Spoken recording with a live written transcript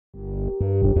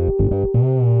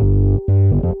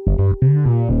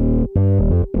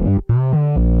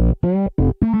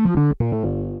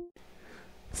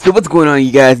So what's going on,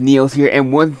 you guys? Neos here,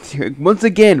 and once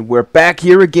again, we're back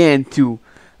here again to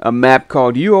a map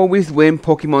called You Always Win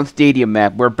Pokemon Stadium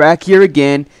map. We're back here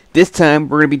again. This time,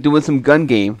 we're going to be doing some gun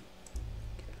game.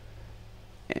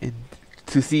 And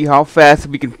to see how fast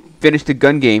we can finish the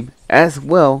gun game as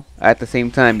well at the same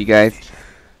time, you guys.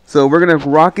 So we're going to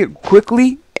rock it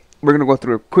quickly. We're going to go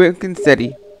through it quick and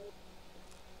steady.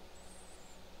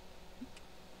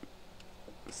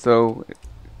 So,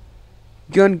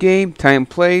 gun game, time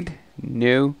played,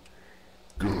 no.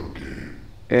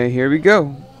 And here we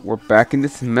go. We're back in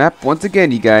this map once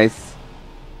again, you guys.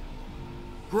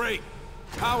 Great.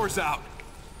 Power's out.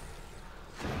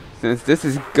 Since this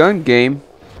is gun game,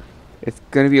 it's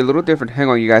gonna be a little different. Hang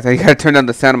on, you guys. I gotta turn down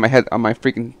the sound on my head, on my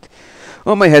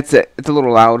headset. It's a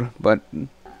little loud, but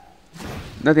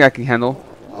nothing I can handle.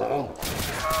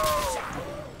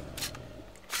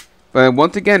 But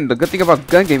once again, the good thing about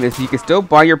gun game is you can still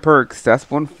buy your perks. That's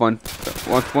one fun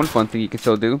thing you can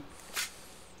still do.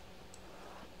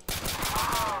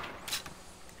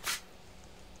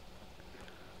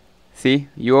 See,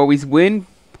 you always win.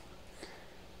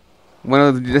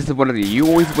 This is one of the You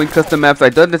Always Win custom maps. I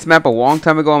done this map a long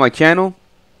time ago on my channel,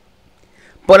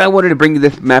 but I wanted to bring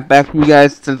this map back to you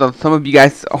guys since some of you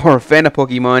guys are a fan of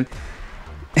Pokemon,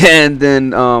 and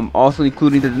then also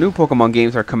including the new Pokemon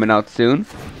games are coming out soon.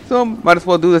 So might as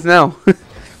well do this now.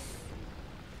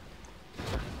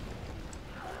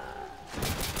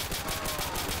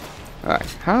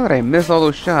 Alright, how did I miss all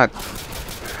those shots?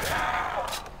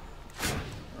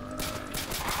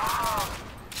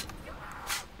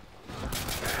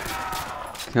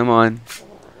 Come on.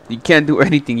 You can't do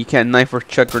anything. You can't knife or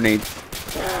chuck grenades.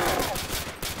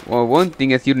 Well, one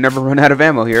thing is you'd never run out of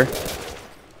ammo here.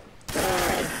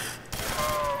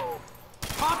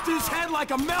 Popped his head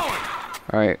like a melon.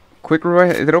 Alright, quick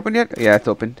revive. Is it open yet? Yeah, it's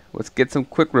opened. Let's get some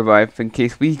quick revive in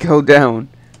case we go down.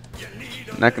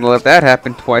 Not gonna let that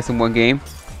happen twice in one game.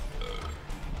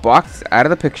 Box out of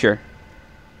the picture.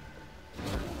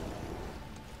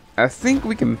 I think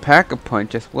we can pack a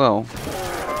punch as well.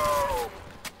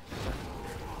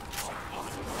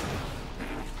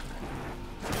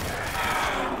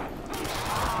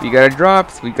 We got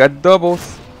drops, we got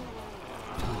doubles.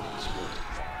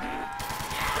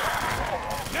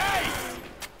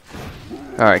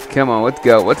 Alright, come on, let's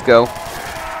go, let's go.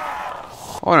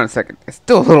 Hold on a second. It's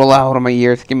still a little loud on my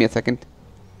ears. Give me a second.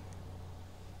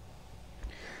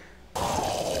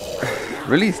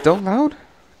 Really? Still loud?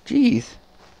 Jeez.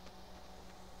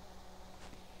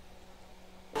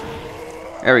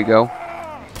 There we go.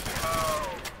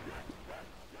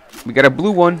 We got a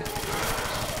blue one.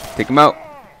 Take him out.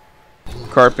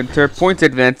 Carpenter, points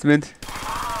advancement.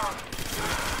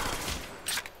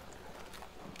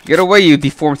 Get away, you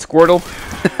deformed Squirtle.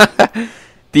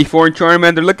 Deformed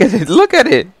Charmander, look at it, look at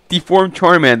it! Deformed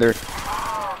Charmander.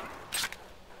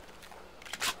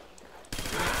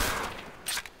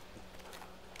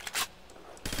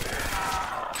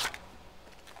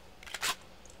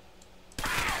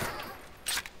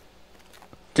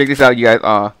 Check this out, you guys.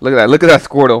 Look at that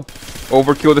Squirtle.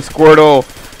 Overkill the Squirtle.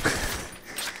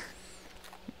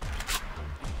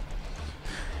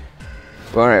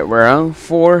 Alright, we're on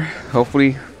 4.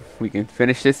 Hopefully we can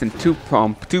finish this in two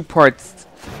parts.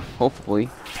 Hopefully.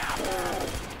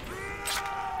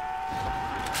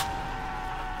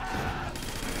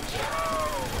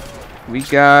 We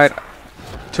got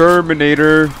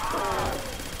Terminator.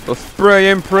 So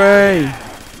spray and pray.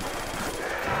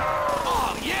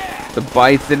 The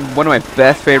Bison, one of my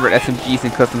best favorite SMGs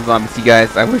in Custom Zombies, you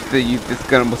guys. I wish that this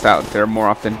gun was out there more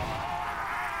often.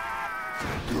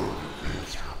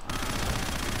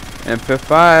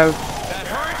 MP5.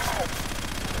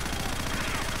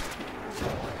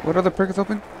 What other perk is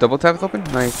open? Double tap is open?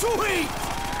 Nice. Sweet.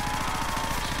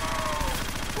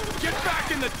 Get back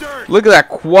in the dirt. Look at that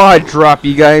quad drop,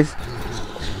 you guys.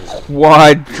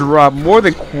 Quad drop. More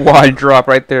than quad drop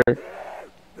right there.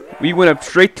 We went up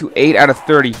straight to 8 out of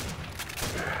 30.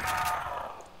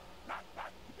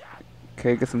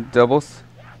 Okay, get some doubles.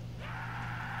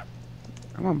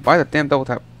 Come on, buy the damn double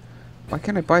tap. Why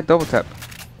can't I buy double tap?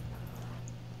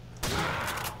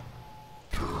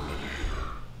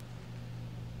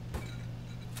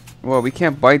 Well, we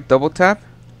can't buy double tap.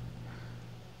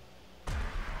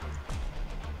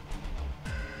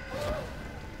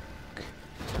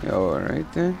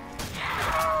 Alright then.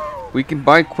 We can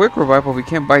buy quick revive, but we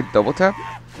can't buy double tap.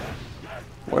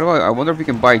 What about? I wonder if we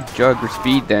can buy jug or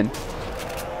speed then.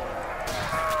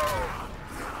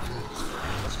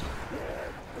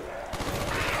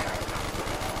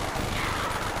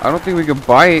 I don't think we can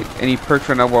buy any perks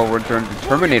right now while we're in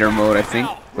Terminator mode, I think.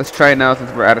 Let's try it now since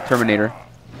we're out of Terminator.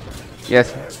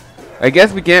 Yes. I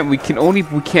guess we can't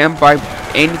buy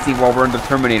anything while we're in the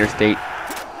Terminator state.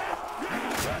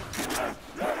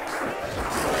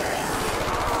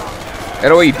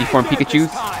 Get away, you deformed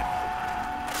Pikachus.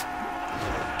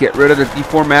 Get rid of the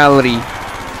deformality.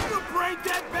 You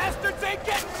brain-dead bastards ain't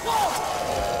getting close!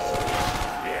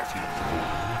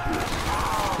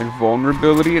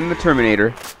 Invulnerability in the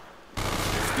Terminator.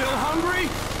 Still hungry?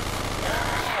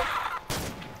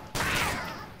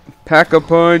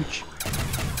 Pack-a-punch.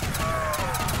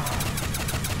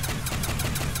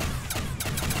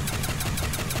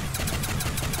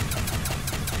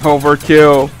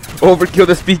 Overkill. Overkill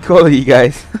the speed quality, you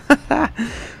guys.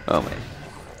 Oh man.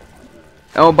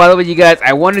 Oh, by the way, you guys,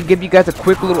 I wanted to give you guys a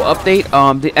quick little update.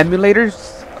 The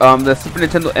emulators, the Super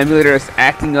Nintendo emulator is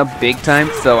acting up big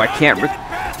time, so I can't.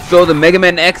 So the Mega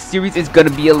Man X series is gonna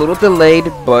be a little delayed,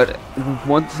 but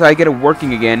once I get it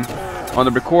working again on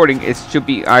the recording,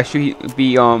 I should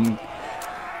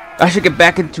get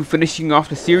back into finishing off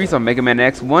the series on Mega Man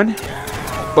X1.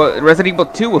 But Resident Evil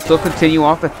 2 will still continue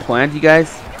off as planned, you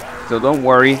guys. So don't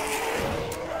worry.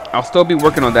 I'll still be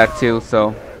working on that too,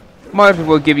 so might as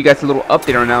well give you guys a little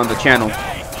update on that on the channel.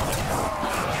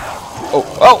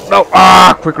 Oh no!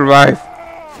 Ah, quick revive.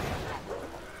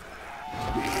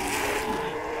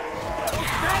 Those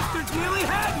bastards nearly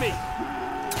had me!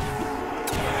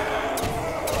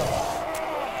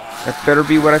 That better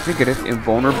be what I think it is.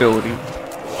 Invulnerability.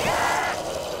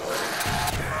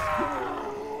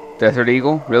 Desert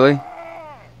Eagle, really?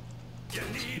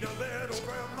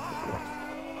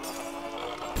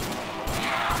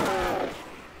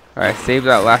 Alright, save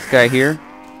that last guy here.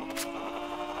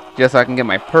 Just so I can get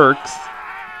my perks.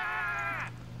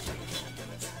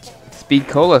 Speed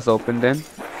Cola's open then.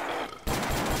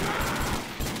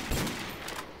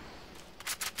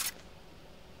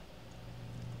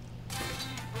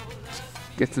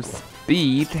 Get some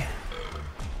speed.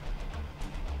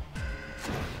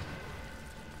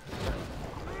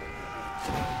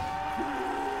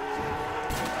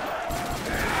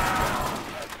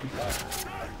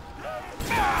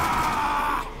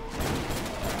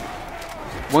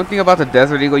 One thing about the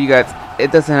Desert Eagle, you guys,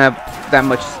 it doesn't have that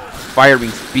much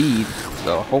firing speed,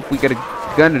 so I hope we get a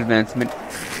gun advancement.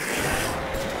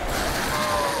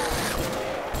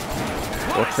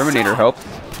 Or Terminator helps.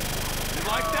 You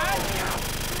like that?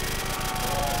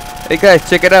 Hey guys,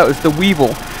 check it out, it's the Weevil.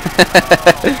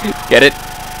 Get it?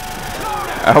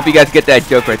 I hope you guys get that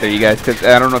joke right there, you guys, because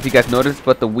I don't know if you guys noticed,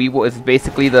 but the Weevil is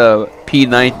basically the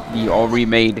P90 all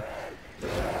remade.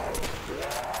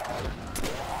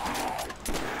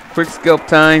 Quick scope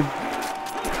time.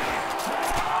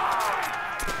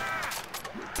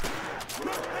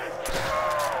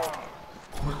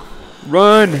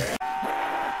 Run! You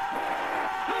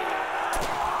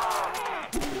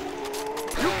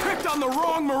picked on the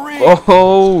wrong Marine!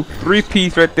 Oh,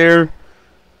 3-piece right there.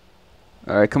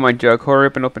 Alright, come on, Jug. Hurry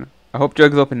up and open. I hope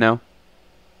Jug's open now.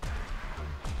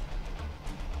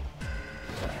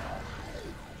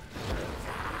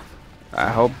 I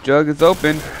hope Jug is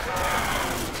open.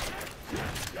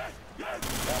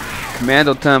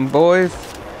 Commando time, boys.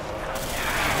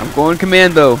 I'm going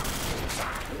commando.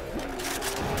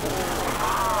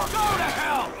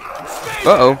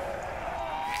 Uh-oh.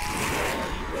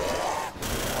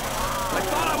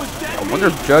 I wonder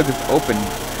if Jug is open.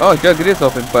 Oh, Jug, it is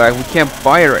open, but we can't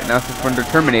buy it right now since we're under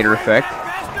Terminator effect.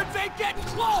 Bastards ain't getting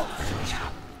close!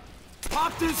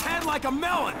 Popped his head like a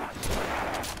melon!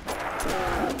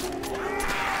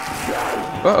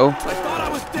 Uh-oh. I thought I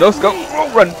was dead. No scope.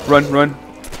 Oh, run, run, run.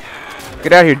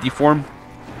 Get out of here, deform.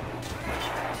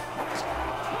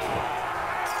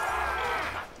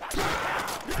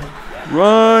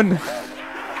 Run!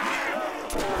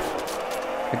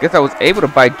 I guess I was able to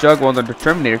buy Jug while under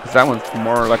Terminator because that one's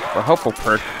more like a helpful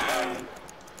perk.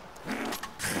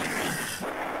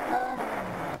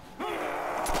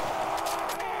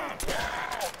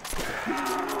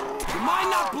 You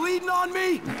mind not bleeding on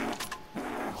me?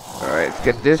 Alright, let's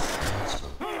get this.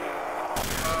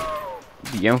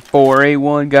 The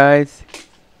M4A1, guys.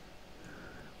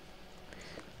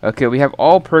 Okay, we have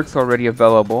all perks already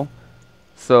available.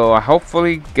 So I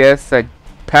hopefully guess that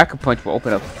Pack-a-Punch will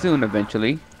open up soon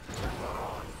eventually.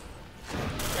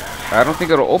 I don't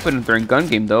think it'll open during gun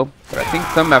game though, but I think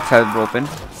some maps have it open,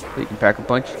 so you can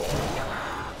Pack-a-Punch.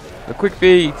 The quick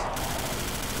feed.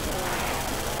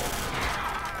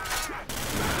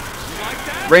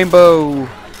 Rainbow.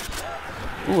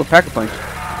 Ooh, a Pack-a-Punch.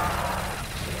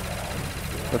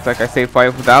 Looks like I saved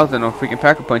 5,000 on freaking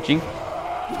Pack-a-Punching.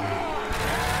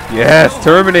 Yes,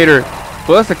 Terminator.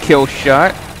 Plus a kill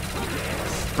shot.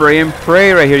 Spray and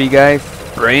pray right here, you guys.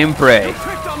 Spray and pray. You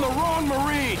picked on the wrong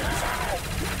Marine!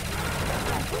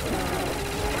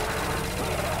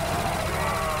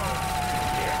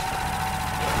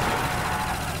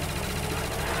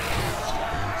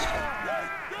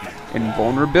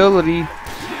 Invulnerability.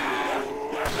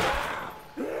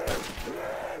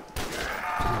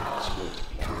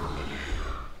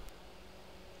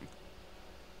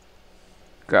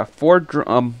 Got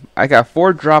I got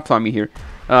 4 drops on me here.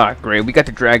 Ah, great. We got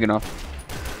the Dragunov.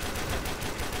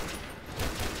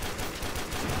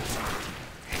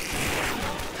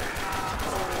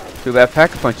 Too bad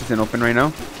Pack-a-Punch isn't open right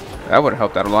now. That would have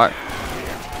helped out a lot.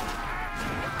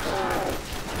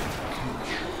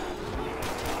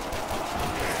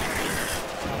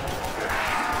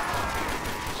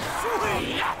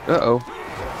 Uh-oh.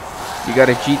 You got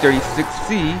a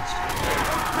G36C.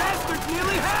 Bastard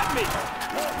nearly had me.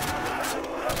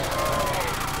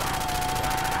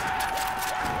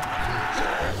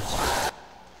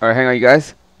 Alright, hang on, you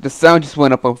guys. The sound just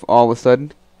went up all of a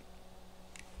sudden.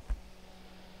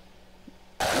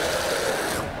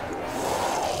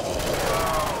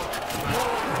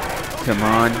 Come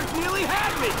on. Nearly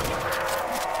had me.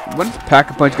 When's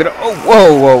Pack-a-Punch gonna... Oh,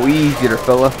 whoa, whoa, easy there,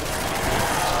 fella.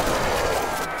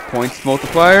 Points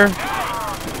multiplier.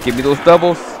 Give me those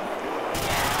doubles.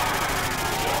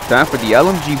 Time for the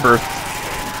LMG burst.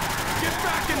 Get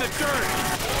back in the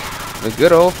dirt. The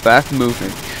good old fast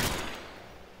movement.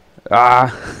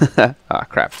 Ah. Ah,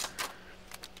 crap.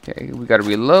 Okay, we gotta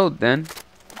reload then.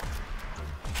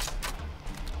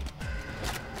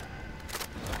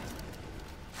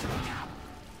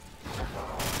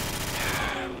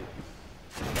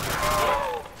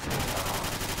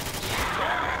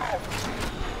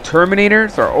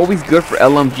 Terminators are always good for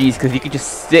LMGs because you can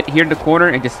just sit here in the corner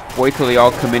and just wait till they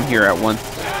all come in here at once.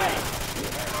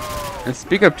 And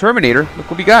speaking of Terminator, look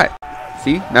what we got.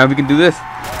 See, now we can do this.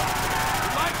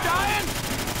 Like dying?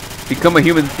 Become a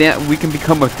human. We can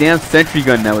become a damn sentry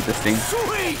gun now with this thing.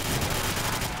 Sweet.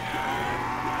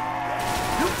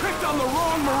 You picked on the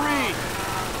wrong Marine.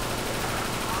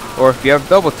 Or if you have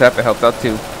double tap, it helps out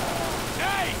too.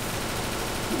 Hey!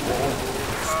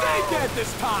 Stay dead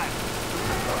this time.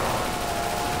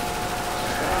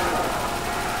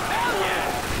 Hell yeah!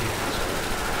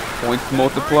 Points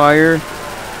multiplier.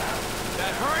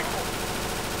 That hurt?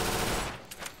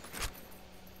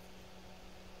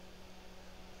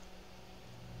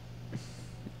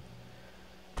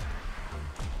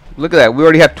 Look at that. We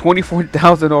already have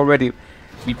 24,000 already.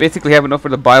 We basically have enough for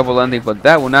the Bible ending, but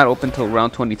that will not open till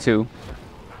round 22.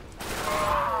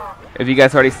 If you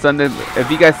guys already if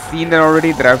you guys seen that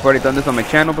already, that I've already done this on my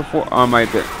channel before, on my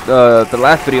the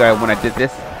last video when I did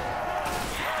this.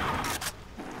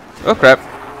 Oh crap!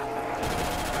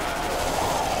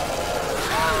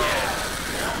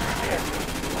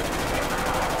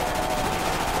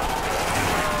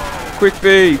 Quick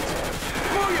bait!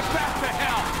 Blow you back to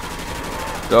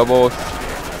hell. Doubles.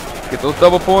 Get those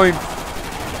double points.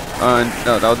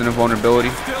 No, that was an invulnerability.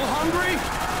 Still hungry?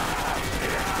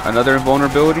 Another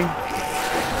invulnerability. You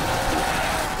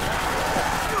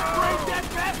brain dead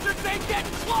bastards ain't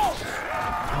getting close.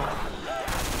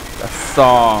 A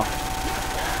saw.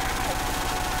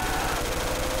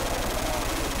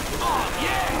 Oh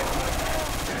yeah!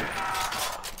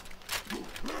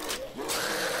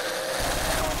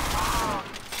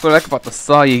 That's what I like about the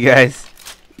saw, you guys.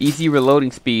 Easy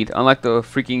reloading speed, unlike the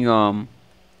freaking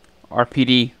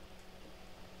RPD.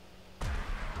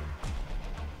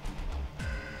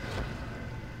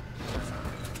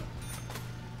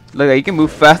 Look, you can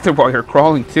move faster while you're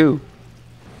crawling too.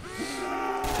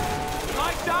 You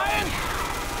like dying?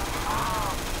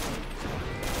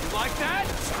 You like that?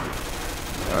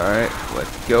 Alright,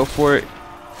 let's go for it.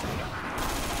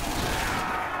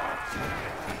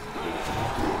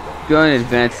 Gun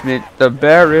advancement, the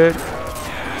Barrett.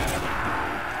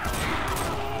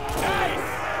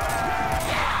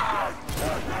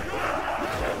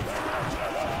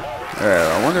 Alright,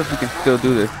 I wonder if we can still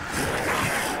do this.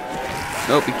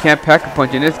 Nope, we can't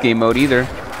Pack-a-Punch in this game mode either.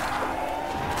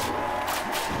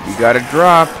 You gotta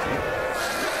drop.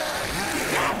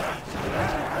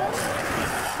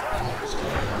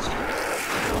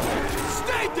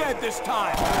 Stay dead this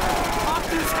time. Pop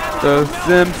his head like The a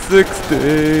melon. Sim 60. You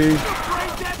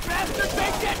brain dead bastards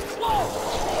ain't getting close.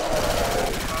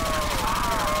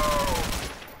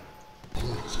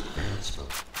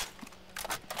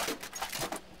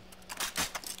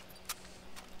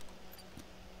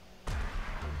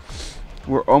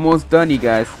 We're almost done, you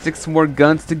guys. 6 more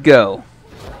guns to go.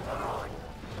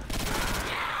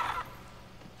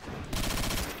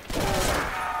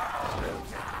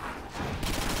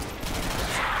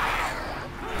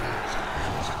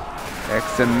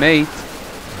 XM8.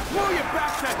 Blow you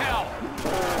back to hell.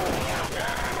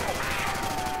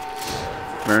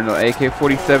 We're in the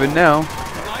AK-47 now. You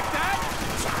like that?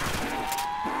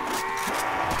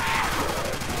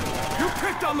 You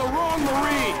picked on on the wrong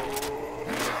Marine.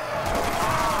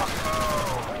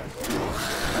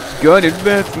 Gun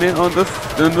advancement on the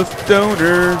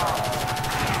stoner.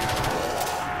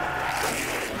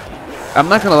 I'm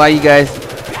not gonna lie, you guys.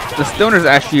 The stoner is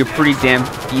actually a pretty damn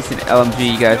decent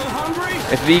LMG, you guys. Still hungry?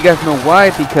 If you guys know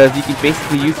why, because you can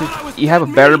basically use it. You have a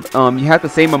better, you have the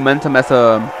same momentum as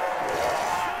a.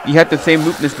 You have the same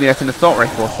movement speed as an assault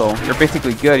rifle, so you're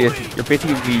basically good. You're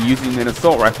basically using an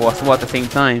assault rifle as well at the same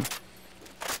time.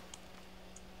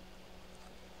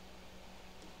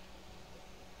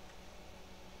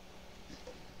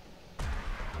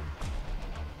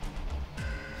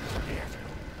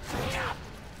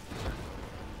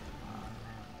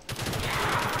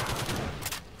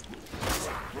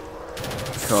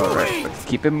 Alright, let's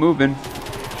keep it moving.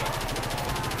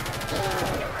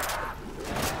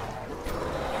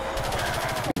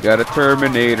 We got a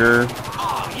Terminator.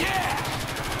 Oh, yeah.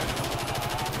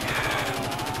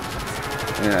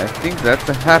 And I think that's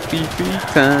a happy feet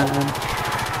time.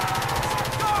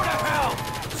 Go to hell.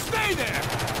 Stay there.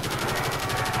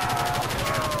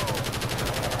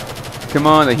 Come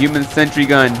on, the human sentry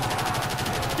gun.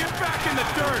 Get back in the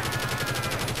dirt.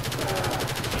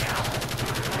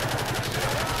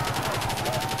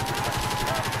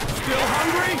 Still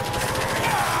hungry?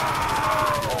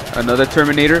 Another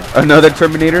Terminator. Another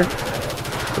Terminator.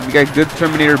 So we got good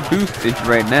Terminator boostage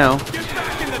right now. Get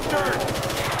back in the dirt.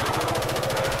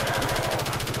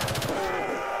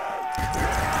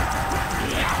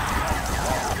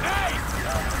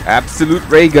 Hey! Absolute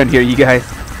ray gun here, you guys.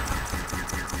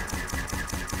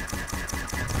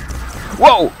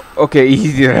 Whoa! Okay,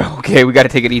 easy there. Okay, we gotta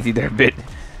take it easy there a bit.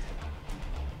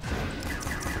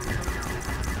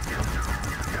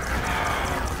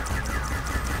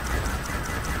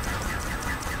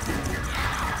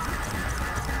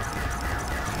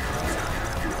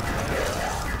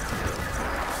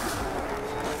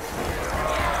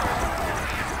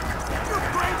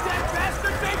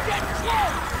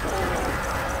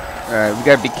 Alright, we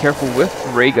gotta be careful with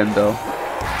ray gun though.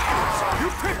 You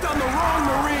picked on the wrong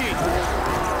Marine.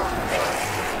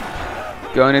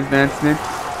 Gun advancement.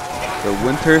 The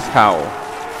Winter's Howl.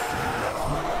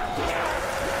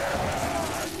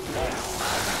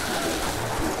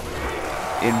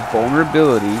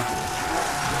 Invulnerability.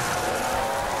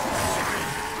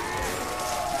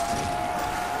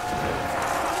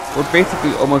 We're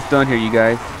basically almost done here, you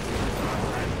guys.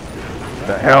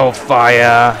 The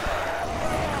Hellfire.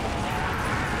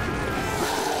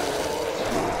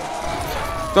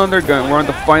 Thunder gun. We're on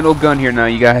the final gun here now,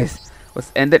 you guys.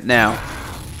 Let's end it now.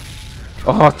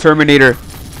 Oh, Terminator.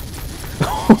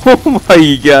 Oh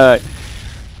my god.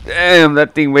 Damn,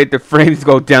 that thing made the frames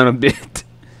go down a bit.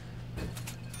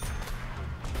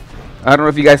 I don't know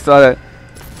if you guys saw that.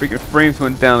 Freaking frames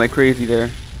went down like crazy there.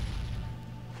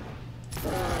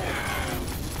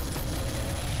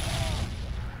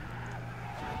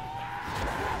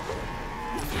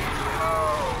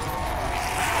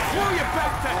 Throw you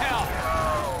back to hell.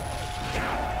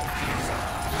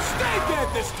 Stay dead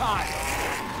this time.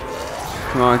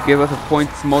 Come on, give us a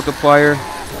points multiplier.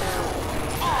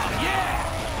 Oh, yeah.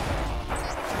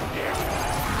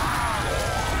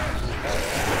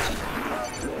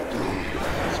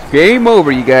 Game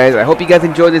over, you guys. I hope you guys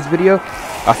enjoyed this video.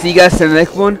 I'll see you guys in the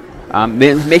next one.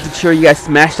 Making sure you guys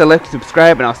smash the like,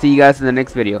 subscribe, and I'll see you guys in the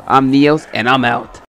next video. I'm Neos, and I'm out.